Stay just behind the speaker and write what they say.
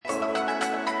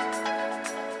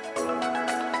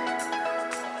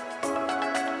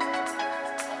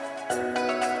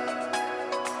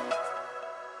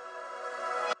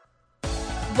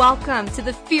welcome to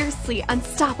the Fiercely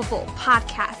Unstoppable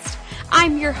podcast.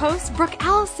 I'm your host, Brooke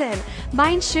Allison,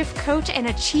 mind shift coach and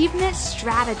achievement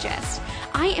strategist.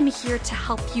 I am here to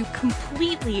help you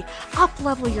completely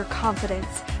up-level your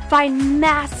confidence, find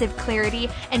massive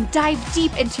clarity, and dive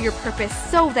deep into your purpose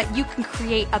so that you can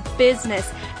create a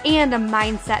business and a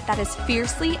mindset that is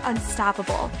fiercely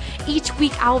unstoppable. Each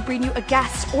week, I will bring you a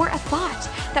guest or a thought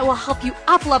that will help you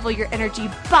up-level your energy,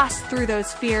 bust through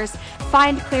those fears,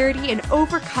 find clarity, and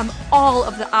overcome all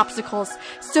of the obstacles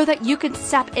so that you can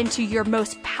step into your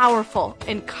most powerful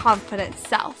and confident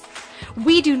self.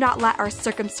 We do not let our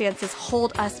circumstances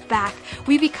hold us back.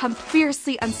 We become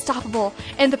fiercely unstoppable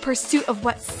in the pursuit of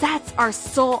what sets our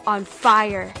soul on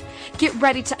fire. Get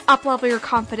ready to up-level your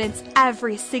confidence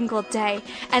every single day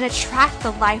and attract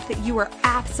the life that you are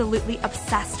absolutely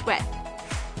obsessed with.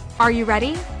 Are you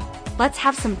ready? Let's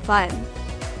have some fun.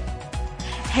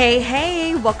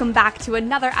 Hey, welcome back to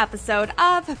another episode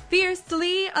of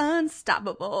Fiercely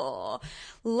Unstoppable.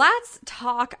 Let's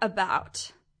talk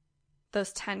about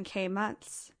those 10K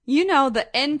months. You know, the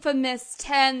infamous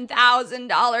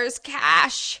 $10,000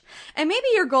 cash. And maybe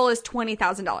your goal is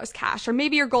 $20,000 cash, or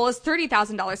maybe your goal is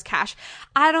 $30,000 cash.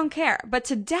 I don't care. But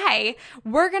today,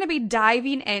 we're going to be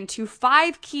diving into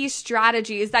 5 key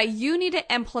strategies that you need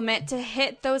to implement to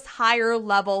hit those higher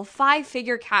level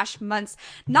 5-figure cash months,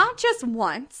 not just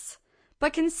once,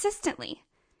 but consistently.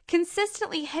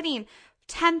 Consistently hitting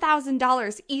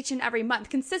 $10,000 each and every month,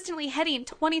 consistently hitting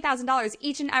 $20,000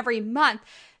 each and every month,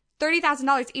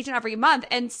 $30,000 each and every month,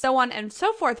 and so on and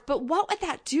so forth. But what would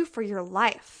that do for your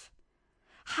life?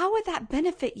 How would that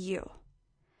benefit you?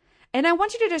 And I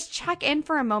want you to just check in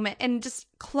for a moment and just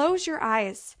close your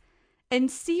eyes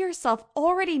and see yourself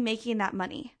already making that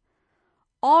money,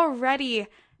 already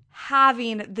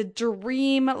having the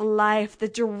dream life, the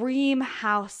dream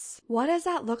house. What does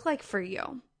that look like for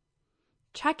you?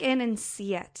 Check in and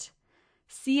see it.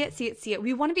 See it.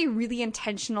 We want to be really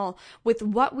intentional with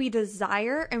what we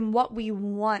desire and what we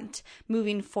want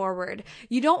moving forward.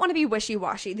 You don't want to be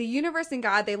wishy-washy. The universe and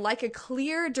God, they like a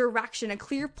clear direction, a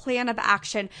clear plan of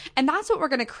action. And that's what we're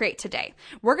going to create today.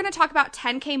 We're going to talk about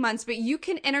 10K months, but you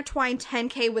can intertwine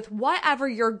 10K with whatever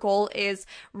your goal is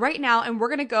right now. And we're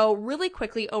going to go really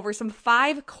quickly over some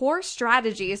 5 core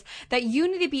strategies that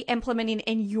you need to be implementing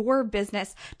in your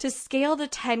business to scale to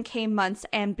 10K months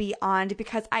and beyond,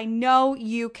 because I know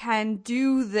you can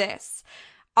do this.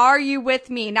 Are you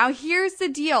with me? Now, here's the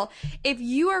deal. If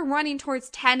you are running towards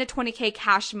 10 to 20K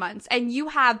cash months and you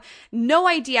have no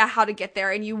idea how to get there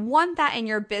and you want that in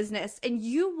your business and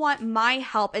you want my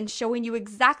help in showing you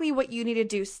exactly what you need to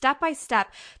do step by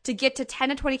step to get to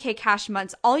 10 to 20K cash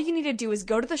months, all you need to do is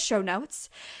go to the show notes,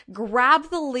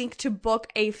 grab the link to book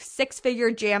a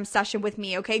 6-figure jam session with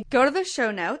me, okay? Go to the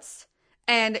show notes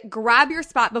and grab your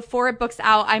spot before it books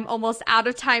out. I'm almost out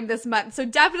of time this month, so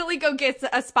definitely go get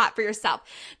a spot for yourself.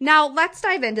 Now, let's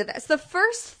dive into this. The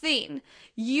first thing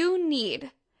you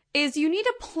need is you need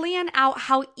to plan out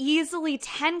how easily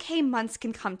 10K months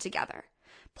can come together.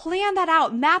 Plan that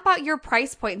out. Map out your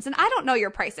price points. And I don't know your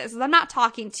prices, I'm not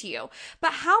talking to you.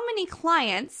 But how many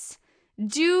clients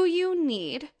do you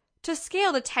need to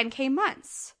scale to 10K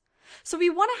months? So we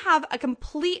want to have a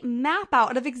complete map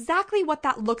out of exactly what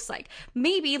that looks like.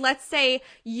 Maybe let's say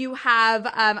you have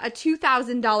a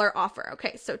 $2,000 offer.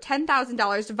 Okay, so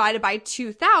 $10,000 divided by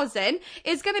 2,000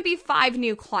 is going to be 5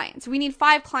 new clients. We need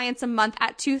 5 clients a month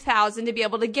at 2,000 to be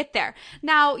able to get there.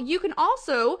 Now, you can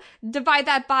also divide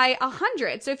that by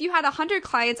 100. So if you had 100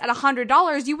 clients at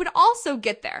 $100, you would also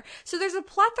get there. So there's a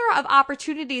plethora of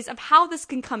opportunities of how this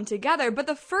can come together. But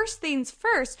the first things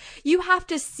first, you have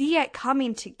to see it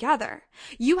coming together.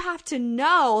 You have to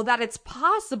know that it's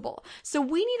possible. So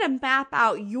we need to map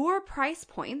out your price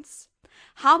points,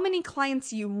 how many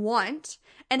clients you want,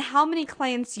 and how many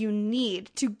clients you need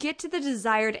to get to the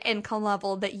desired income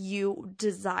level that you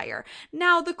desire.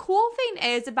 Now, the cool thing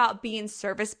is about being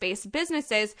service-based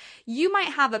businesses, you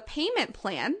might have a payment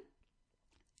plan.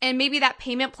 And maybe that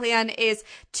payment plan is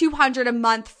 $200 a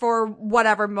month for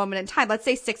whatever moment in time. Let's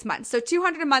say 6 months. So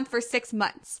 $200 a month for 6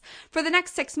 months. For the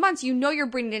next 6 months, you know you're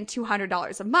bringing in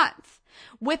 $200 a month.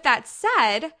 With that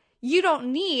said, you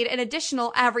don't need an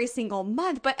additional every single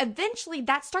month, but eventually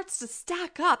that starts to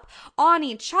stack up on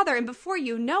each other. And before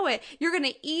you know it, you're going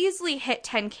to easily hit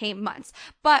 10K months.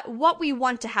 But what we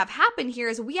want to have happen here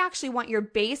is we actually want your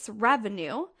base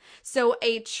revenue. So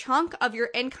a chunk of your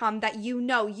income that you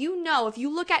know, if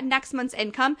you look at next month's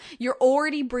income, you're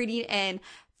already bringing in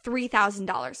 $3,000,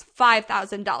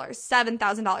 $5,000,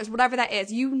 $7,000, whatever that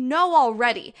is, you know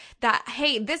already that,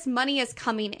 hey, this money is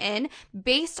coming in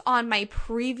based on my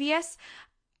previous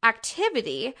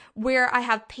activity where I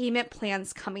have payment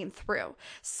plans coming through.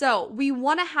 So we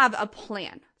want to have a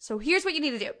plan. So here's what you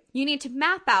need to do. You need to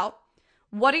map out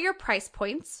what are your price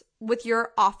points with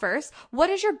your offers. What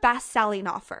is your best selling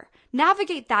offer?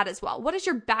 Navigate that as well. What is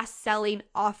your best selling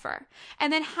offer?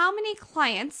 And then how many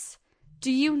clients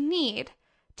do you need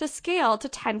to scale to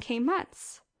 10K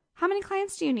months? How many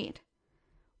clients do you need?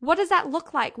 What does that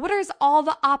look like? What is all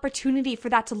the opportunity for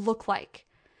that to look like?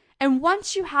 And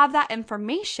once you have that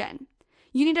information,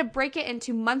 you need to break it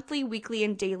into monthly, weekly,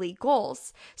 and daily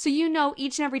goals. So you know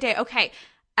each and every day, okay,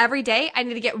 every day I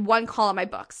need to get one call on my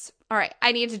books. All right,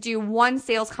 I need to do one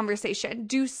sales conversation.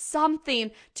 Do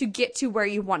something to get to where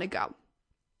you want to go.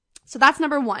 So that's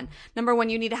number one. Number one,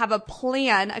 you need to have a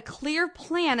plan, a clear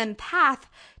plan and path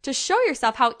to show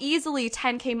yourself how easily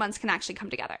 10K months can actually come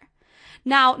together.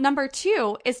 Now, number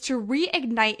two is to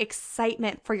reignite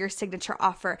excitement for your signature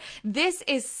offer. This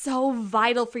is so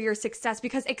vital for your success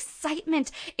because excitement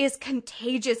is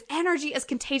contagious. Energy is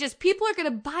contagious. People are going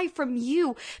to buy from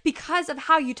you because of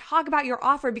how you talk about your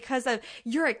offer, because of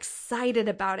you're excited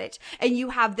about it. And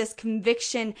you have this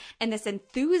conviction and this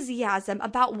enthusiasm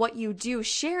about what you do,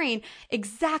 sharing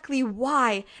exactly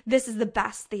why this is the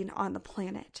best thing on the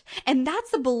planet. And that's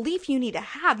the belief you need to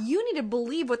have. You need to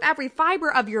believe with every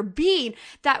fiber of your being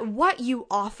that what you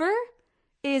offer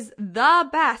is the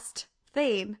best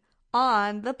thing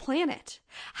on the planet.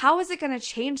 How is it going to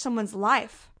change someone's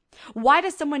life? Why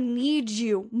does someone need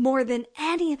you more than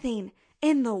anything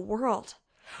in the world?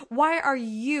 Why are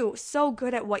you so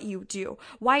good at what you do?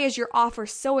 Why is your offer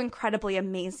so incredibly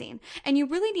amazing? And you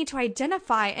really need to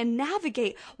identify and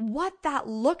navigate what that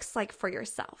looks like for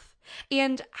yourself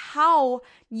and how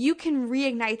you can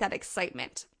reignite that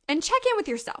excitement. And check in with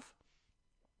yourself.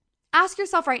 Ask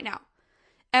yourself right now,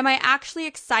 am I actually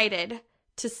excited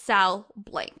to sell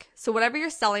blank? So whatever you're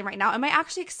selling right now, am I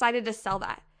actually excited to sell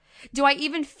that? Do I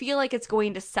even feel like it's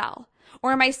going to sell?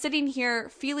 Or am I sitting here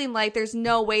feeling like there's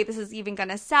no way this is even going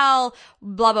to sell,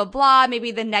 blah, blah, blah. Maybe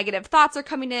the negative thoughts are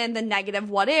coming in, the negative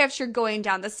what ifs, you're going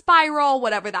down the spiral,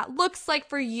 whatever that looks like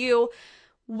for you.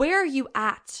 Where are you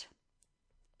at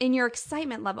in your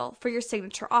excitement level for your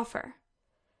signature offer?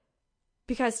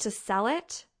 Because to sell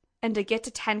it, and to get to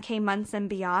 10K months and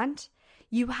beyond,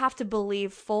 you have to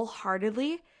believe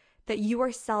full-heartedly that you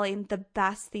are selling the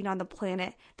best thing on the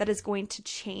planet that is going to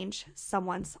change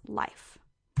someone's life.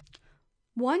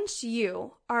 Once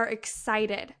you are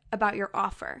excited about your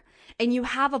offer and you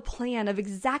have a plan of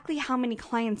exactly how many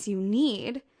clients you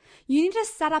need to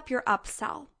set up your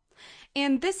upsell.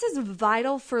 And this is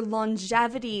vital for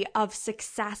longevity of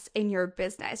success in your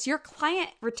business. Your client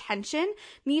retention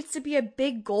needs to be a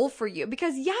big goal for you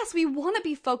because yes, we want to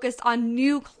be focused on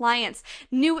new clients,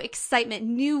 new excitement,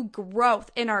 new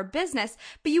growth in our business,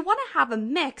 but you want to have a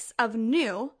mix of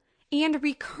new and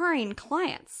recurring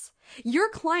clients. Your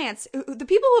clients, the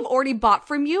people who have already bought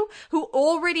from you, who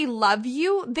already love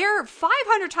you, they're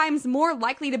 500 times more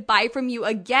likely to buy from you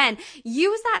again.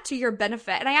 Use that to your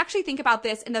benefit. And I actually think about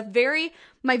this in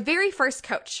my very first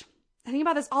coach. I think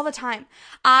about this all the time.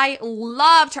 I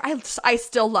loved her. I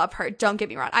still love her. Don't get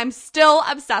me wrong. I'm still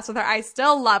obsessed with her. I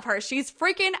still love her. She's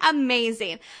freaking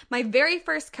amazing. My very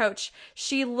first coach,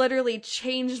 she literally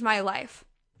changed my life.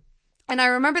 And I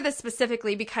remember this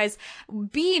specifically because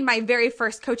being my very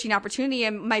first coaching opportunity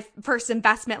and my first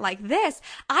investment like this,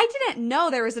 I didn't know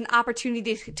there was an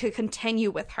opportunity to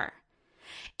continue with her.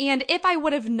 And if I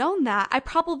would have known that, I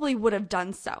probably would have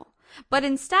done so. But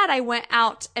instead, I went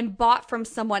out and bought from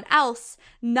someone else,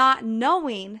 not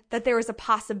knowing that there was a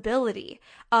possibility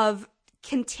of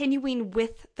continuing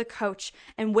with the coach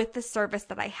and with the service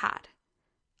that I had.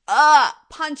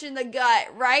 Punch in the gut,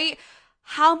 right?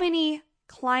 How many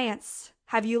clients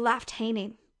have you left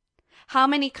hanging? How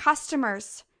many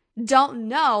customers don't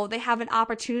know they have an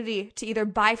opportunity to either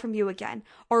buy from you again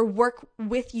or work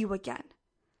with you again?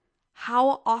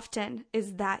 How often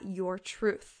is that your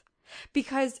truth?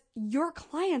 Because your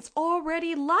clients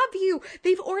already love you.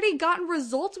 They've already gotten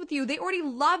results with you. They already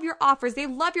love your offers. They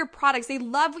love your products. They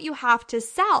love what you have to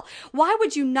sell. Why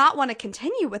would you not want to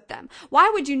continue with them? Why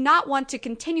would you not want to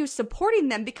continue supporting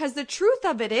them? Because the truth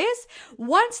of it is,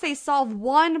 once they solve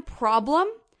one problem,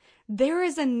 there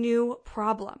is a new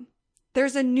problem.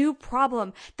 There's a new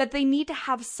problem that they need to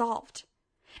have solved.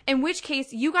 In which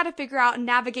case, you got to figure out and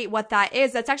navigate what that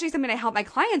is. That's actually something I help my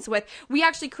clients with. We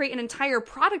actually create an entire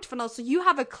product funnel so you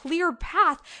have a clear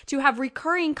path to have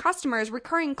recurring customers,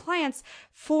 recurring clients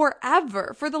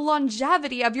forever, for the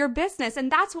longevity of your business. And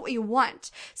that's what we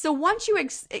want. So once you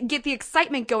get the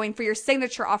excitement going for your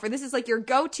signature offer, this is like your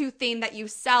go-to thing that you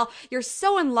sell, you're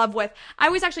so in love with. I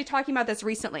was actually talking about this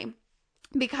recently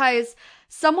because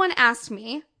someone asked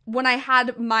me when I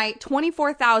had my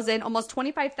 $24,000, almost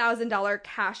 $25,000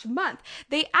 cash month.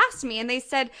 They asked me and they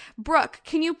said, Brooke,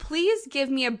 can you please give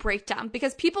me a breakdown?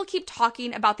 Because people keep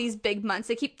talking about these big months.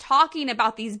 They keep talking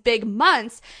about these big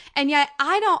months. And yet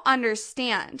I don't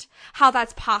understand how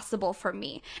that's possible for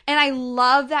me. And I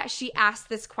love that she asked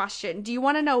this question. Do you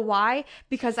want to know why?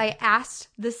 Because I asked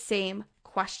the same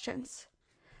questions.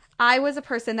 I was a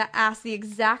person that asked the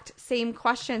exact same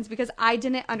questions because I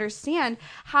didn't understand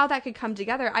how that could come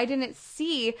together. I didn't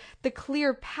see the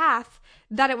clear path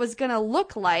that it was going to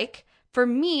look like for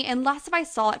me unless if I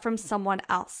saw it from someone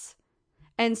else.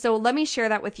 And so let me share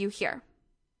that with you here.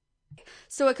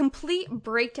 So a complete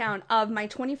breakdown of my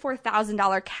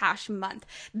 $24,000 cash month.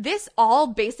 This all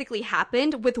basically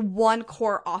happened with one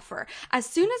core offer. As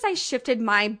soon as I shifted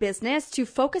my business to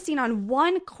focusing on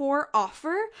one core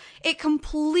offer, it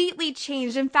completely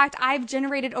changed. In fact, I've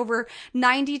generated over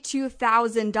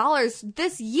 $92,000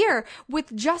 this year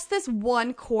with just this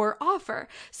one core offer.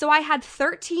 So I had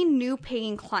 13 new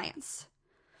paying clients.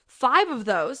 5 of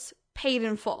those paid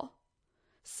in full.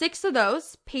 6 of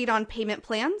those paid on payment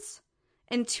plans,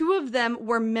 and 2 of them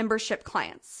were membership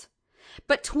clients.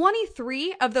 But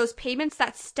 23 of those payments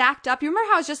that stacked up, you remember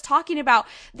how I was just talking about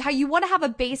how you want to have a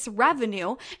base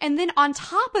revenue, and then on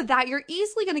top of that, you're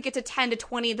easily going to get to 10 to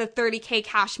 20 to 30K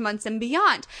cash months and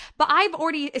beyond. But I've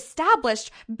already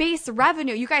established base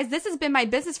revenue. You guys, this has been my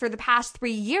business for the past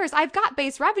 3 years. I've got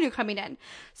base revenue coming in.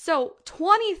 So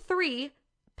 23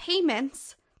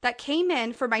 payments that came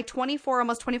in for my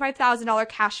almost $25,000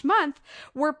 cash month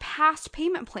were past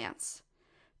payment plans.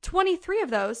 23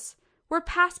 of those were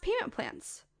past payment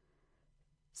plans.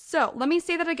 So let me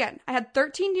say that again. I had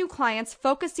 13 new clients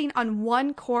focusing on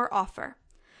one core offer.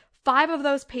 5 of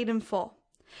those paid in full.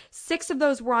 6 of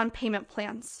those were on payment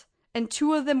plans. And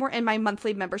 2 of them were in my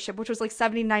monthly membership, which was like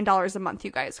 $79 a month,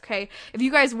 you guys, okay? If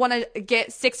you guys want to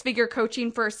get 6-figure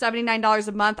coaching for $79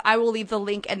 a month, I will leave the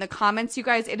link in the comments, you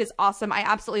guys. It is awesome. I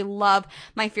absolutely love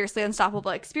my Fiercely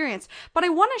Unstoppable experience. But I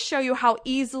want to show you how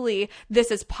easily this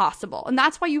is possible. And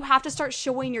that's why you have to start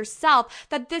showing yourself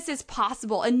that this is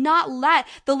possible and not let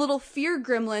the little fear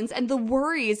gremlins and the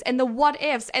worries and the what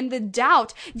ifs and the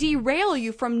doubt derail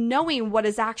you from knowing what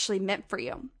is actually meant for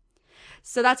you.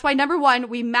 So that's why, number 1,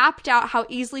 we mapped out how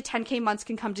easily 10K months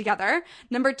can come together.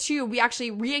 Number 2, we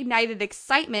actually reignited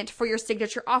excitement for your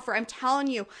signature offer. I'm telling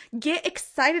you, get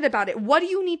excited about it. What do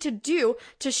you need to do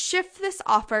to shift this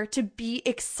offer to be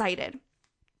excited?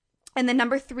 And then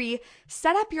number 3,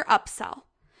 set up your upsell.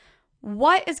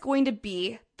 What is going to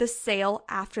be the sale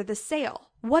after the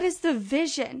sale? What is the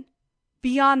vision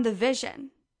beyond the vision?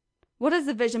 What is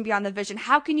the vision beyond the vision?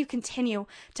 How can you continue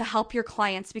to help your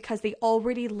clients because they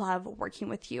already love working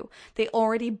with you? They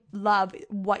already love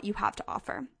what you have to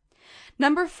offer.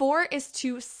 Number 4 is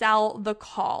to sell the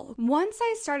call. Once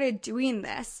I started doing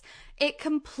this, it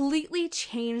completely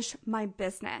changed my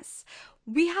business.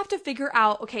 We have to figure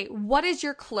out, okay, what is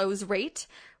your close rate?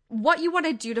 What you want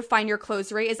to do to find your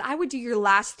close rate is I would do your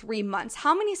last 3 months.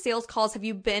 How many sales calls have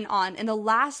you been on in the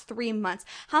last 3 months?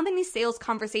 How many sales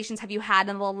conversations have you had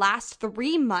in the last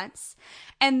 3 months?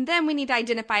 And then we need to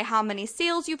identify how many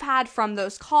sales you've had from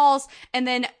those calls and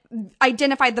then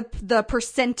identify the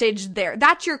percentage there.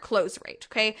 That's your close rate,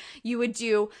 okay? You would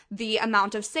do the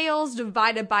amount of sales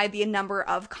divided by the number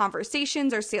of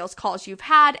conversations or sales calls you've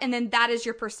had, and then that is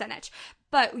your percentage.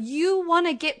 But you want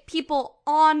to get people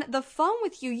on the phone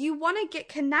with you. You want to get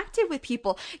connected with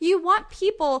people. You want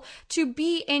people to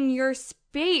be in your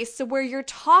space where you're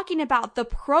talking about the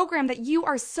program that you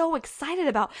are so excited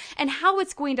about and how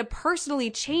it's going to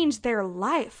personally change their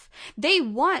life. They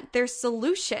want their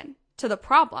solution to the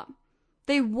problem.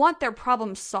 They want their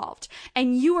problem solved,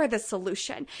 and you are the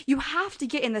solution. You have to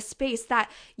get in the space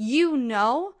that you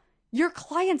know your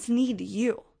clients need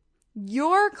you.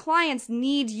 Your clients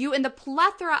need you in the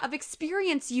plethora of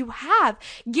experience you have.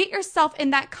 Get yourself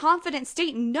in that confident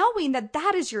state, knowing that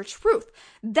that is your truth.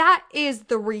 That is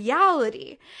the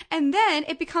reality. And then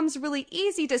it becomes really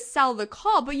easy to sell the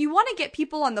call, but you want to get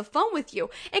people on the phone with you,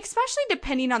 especially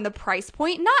depending on the price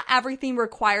point. Not everything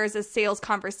requires a sales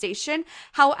conversation.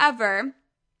 However,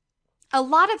 a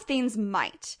lot of things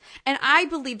might. And I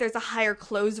believe there's a higher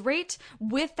close rate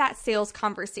with that sales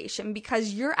conversation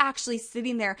because you're actually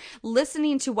sitting there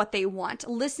listening to what they want,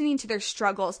 listening to their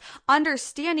struggles,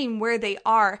 understanding where they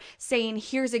are, saying,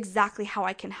 here's exactly how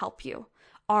I can help you.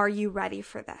 Are you ready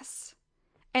for this?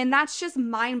 And that's just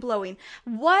mind-blowing.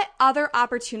 What other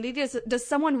opportunities does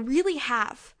someone really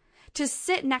have to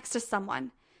sit next to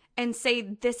someone and say,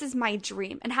 this is my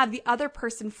dream, and have the other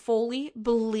person fully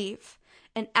believe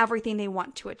and everything they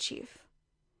want to achieve?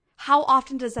 How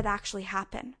often does that actually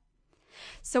happen?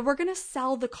 So we're going to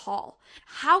sell the call.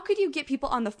 How could you get people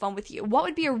on the phone with you? What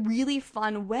would be a really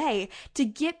fun way to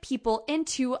get people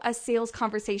into a sales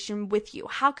conversation with you?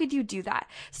 How could you do that?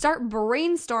 Start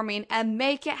brainstorming and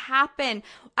make it happen.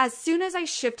 As soon as I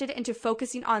shifted into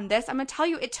focusing on this, I'm going to tell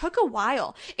you, it took a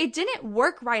while. It didn't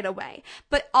work right away,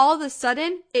 but all of a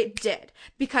sudden it did,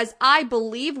 because I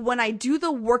believe when I do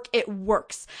the work, it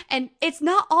works. And it's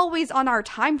not always on our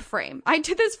time frame. I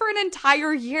did this for an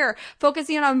entire year,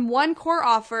 focusing on one core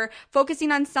offer,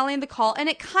 focusing on selling the call, and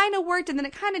it kind of worked, and then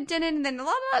it kind of didn't, and then la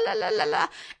la la la la la,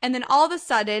 and then all of a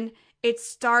sudden it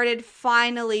started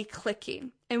finally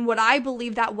clicking. And what I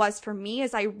believe that was for me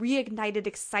is I reignited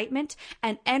excitement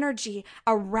and energy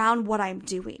around what I'm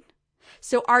doing.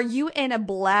 So are you in a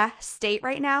blah state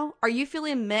right now? Are you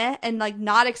feeling meh and like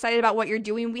not excited about what you're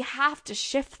doing? We have to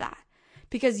shift that,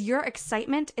 because your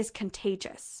excitement is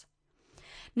contagious.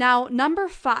 Now, number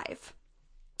 5.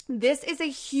 This is a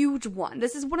huge one.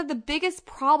 This is one of the biggest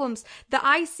problems that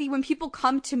I see when people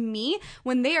come to me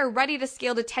when they are ready to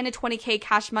scale to 10 to 20K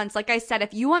cash months. Like I said,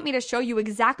 if you want me to show you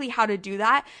exactly how to do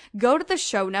that, go to the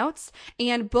show notes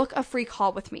and book a free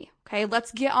call with me. Okay,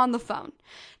 let's get on the phone.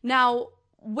 Now,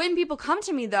 when people come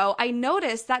to me though, I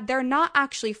notice that they're not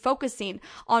actually focusing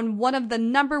on one of the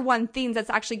number one things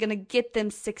that's actually going to get them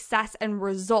success and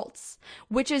results,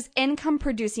 which is income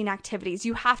producing activities.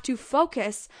 You have to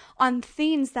focus on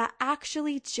things that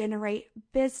actually generate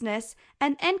business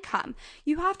and income.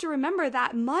 You have to remember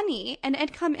that money and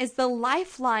income is the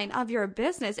lifeline of your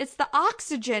business. It's the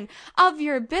oxygen of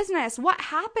your business. What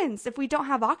happens if we don't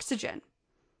have oxygen?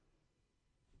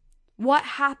 What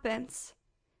happens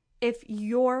if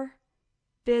your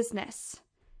business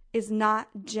is not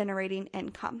generating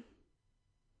income?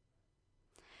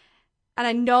 And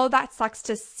I know that sucks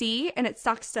to see and it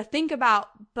sucks to think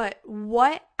about, but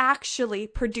what actually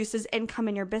produces income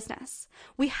in your business?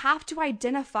 We have to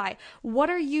identify, what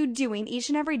are you doing each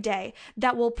and every day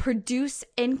that will produce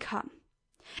income?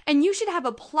 And you should have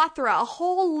a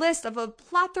whole list of a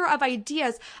plethora of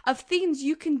ideas of things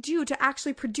you can do to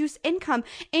actually produce income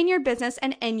in your business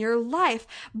and in your life.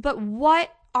 But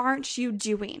what aren't you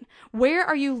doing? Where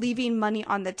are you leaving money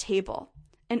on the table?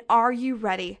 And are you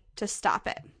ready to stop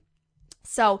it?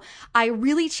 So I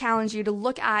really challenge you to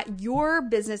look at your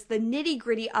business, the nitty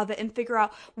gritty of it, and figure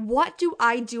out, what do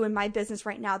I do in my business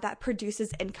right now that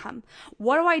produces income?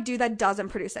 What do I do that doesn't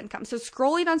produce income? So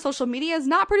scrolling on social media is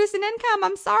not producing income.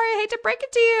 I'm sorry, I hate to break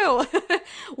it to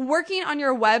you. Working on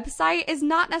your website is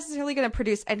not necessarily going to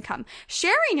produce income.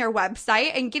 Sharing your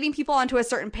website and getting people onto a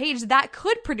certain page, that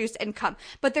could produce income,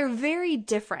 but they're very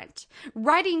different.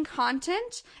 Writing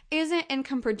content isn't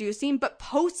income producing, but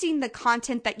posting the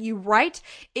content that you write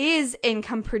is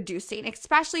income producing,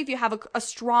 especially if you have a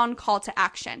strong call to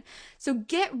action. So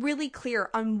get really clear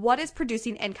on what is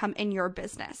producing income in your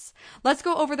business. Let's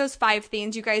go over those 5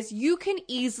 things. You guys, you can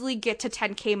easily get to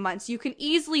 10K months. You can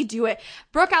easily do it.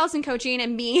 Brooke Allison Coaching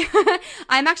and me,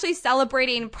 I'm actually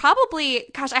celebrating probably,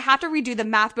 I have to redo the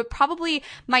math, but probably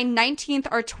my 19th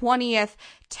or 20th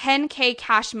 10K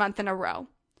cash month in a row.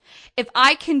 If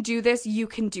I can do this, you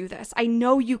can do this. I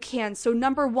know you can. So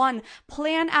number 1,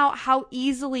 plan out how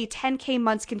easily 10K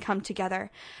months can come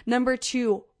together. Number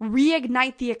 2,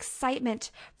 reignite the excitement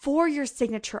for your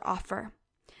signature offer.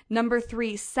 Number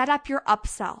 3, set up your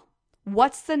upsell.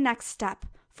 What's the next step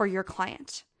for your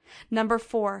client? Number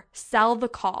 4, sell the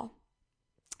call.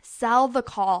 Sell the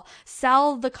call,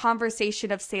 sell the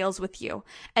conversation of sales with you.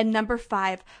 And number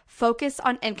 5, focus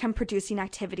on income producing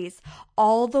activities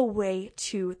all the way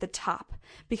to the top,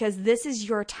 because this is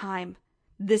your time.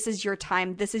 This is your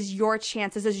time. This is your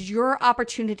chance. This is your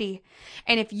opportunity.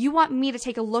 And if you want me to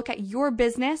take a look at your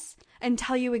business and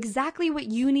tell you exactly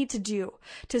what you need to do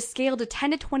to scale to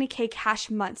 10 to 20K cash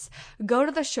months, go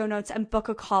to the show notes and book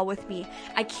a call with me.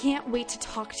 I can't wait to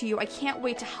talk to you. I can't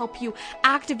wait to help you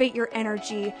activate your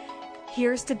energy.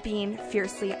 Here's to being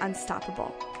fiercely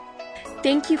unstoppable.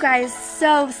 Thank you guys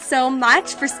so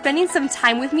much for spending some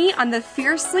time with me on the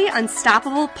Fiercely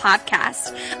Unstoppable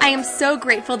podcast. I am so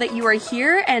grateful that you are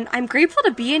here, and I'm grateful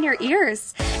to be in your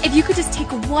ears. If you could just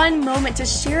take one moment to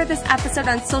share this episode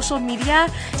on social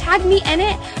media, tag me in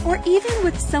it, or even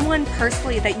with someone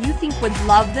personally that you think would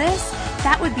love this,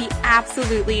 that would be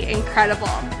absolutely incredible.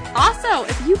 Also,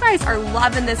 if you guys are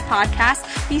loving this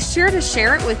podcast, be sure to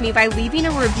share it with me by leaving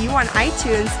a review on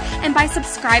iTunes and by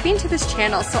subscribing to this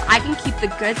channel so I can keep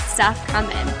the good stuff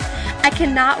coming. I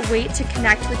cannot wait to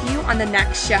connect with you on the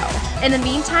next show. In the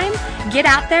meantime, get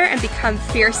out there and become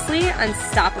fiercely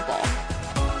unstoppable.